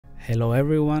Hello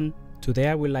everyone, today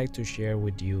I would like to share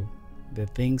with you the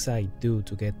things I do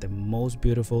to get the most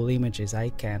beautiful images I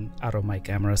can out of my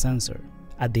camera sensor.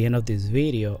 At the end of this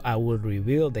video, I will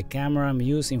reveal the camera I'm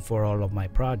using for all of my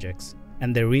projects.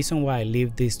 And the reason why I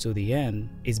leave this to the end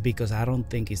is because I don't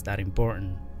think it's that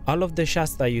important. All of the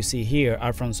shots that you see here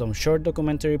are from some short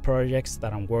documentary projects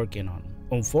that I'm working on.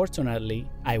 Unfortunately,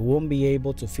 I won't be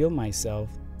able to film myself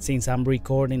since I'm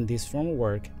recording this from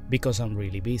work because I'm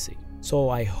really busy. So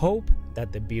I hope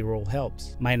that the B-roll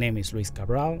helps. My name is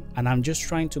Cabral and I'm just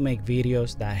trying to make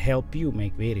videos that help you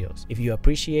make videos. If you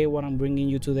appreciate what I'm bringing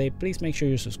you today, please make sure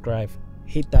you subscribe,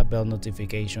 hit that bell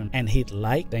notification and hit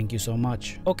like. Thank you so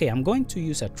much. Okay, I'm going to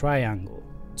use a triangle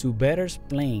to better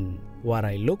explain what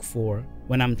I look for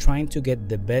when I'm trying to get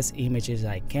the best images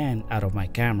I can out of my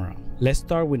camera. Let's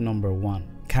start with number 1,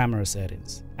 camera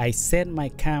settings. I set my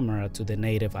camera to the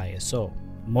native ISO.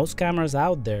 Most cameras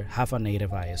out there have a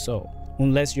native ISO,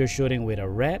 unless you're shooting with a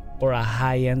RED or a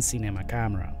high-end cinema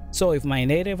camera. So if my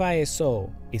native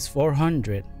ISO is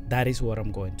 400, that is what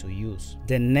I'm going to use.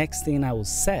 The next thing I will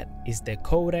set is the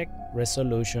codec,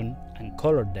 resolution, and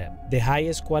color depth. The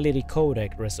highest quality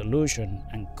codec, resolution,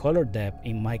 and color depth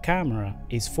in my camera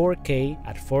is 4K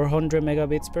at 400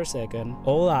 megabits per second,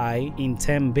 all-I in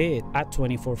 10-bit at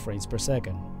 24 frames per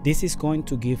second. This is going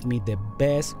to give me the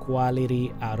best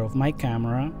quality out of my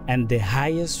camera and the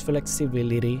highest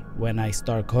flexibility when I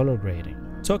start color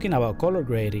grading. Talking about color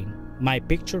grading, my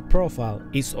picture profile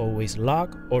is always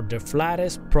log or the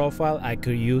flattest profile I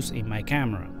could use in my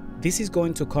camera. This is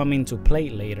going to come into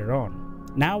play later on.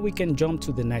 Now we can jump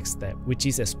to the next step, which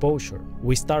is exposure.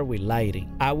 We start with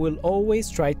lighting. I will always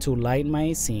try to light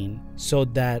my scene so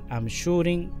that I'm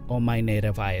shooting on my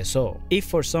native ISO. If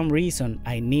for some reason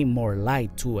I need more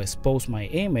light to expose my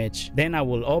image, then I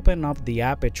will open up the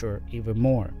aperture even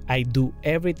more. I do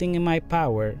everything in my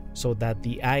power so that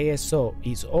the ISO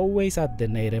is always at the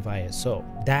native ISO.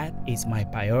 That is my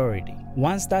priority.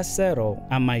 Once that's settled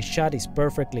and my shot is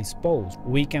perfectly exposed,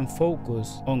 we can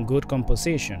focus on good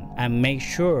composition and make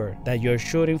sure that you're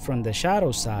shooting from the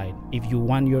shadow side if you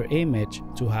want your image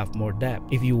to have more depth.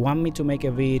 If you want me to make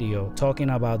a video talking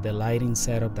about the lighting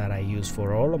setup that I use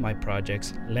for all of my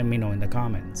projects, let me know in the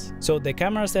comments. So the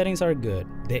camera settings are good,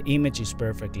 the image is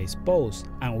perfectly exposed,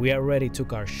 and we already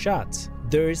took our shots.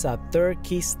 There is a third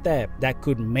key step that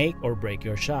could make or break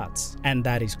your shots, and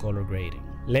that is color grading.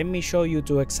 Let me show you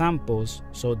 2 examples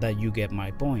so that you get my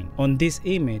point. On this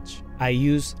image, I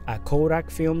use a Kodak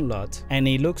film LUT and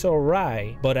it looks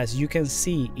alright, but as you can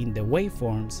see in the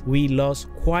waveforms, we lost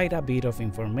quite a bit of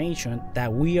information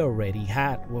that we already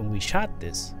had when we shot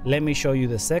this. Let me show you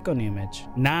the second image.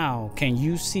 Now, can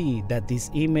you see that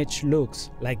this image looks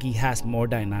like it has more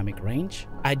dynamic range?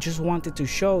 I just wanted to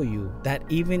show you that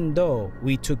even though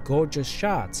we took gorgeous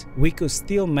shots, we could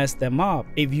still mess them up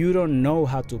if you don't know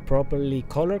how to properly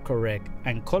color correct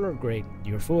and color grade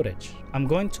your footage. I'm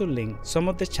going to link some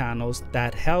of the channels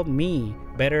that help me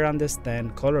better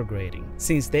understand color grading,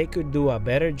 since they could do a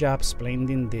better job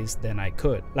explaining this than I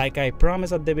could. Like I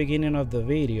promised at the beginning of the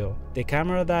video, the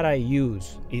camera that I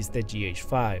use is the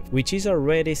GH5, which is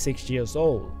already 6 years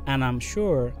old, and I'm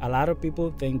sure a lot of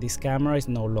people think this camera is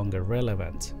no longer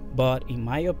relevant. But in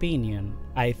my opinion,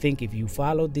 I think if you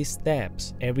follow these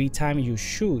steps every time you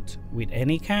shoot with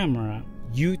any camera,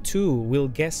 you too will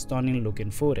get stunning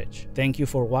looking footage. Thank you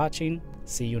for watching.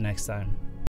 See you next time.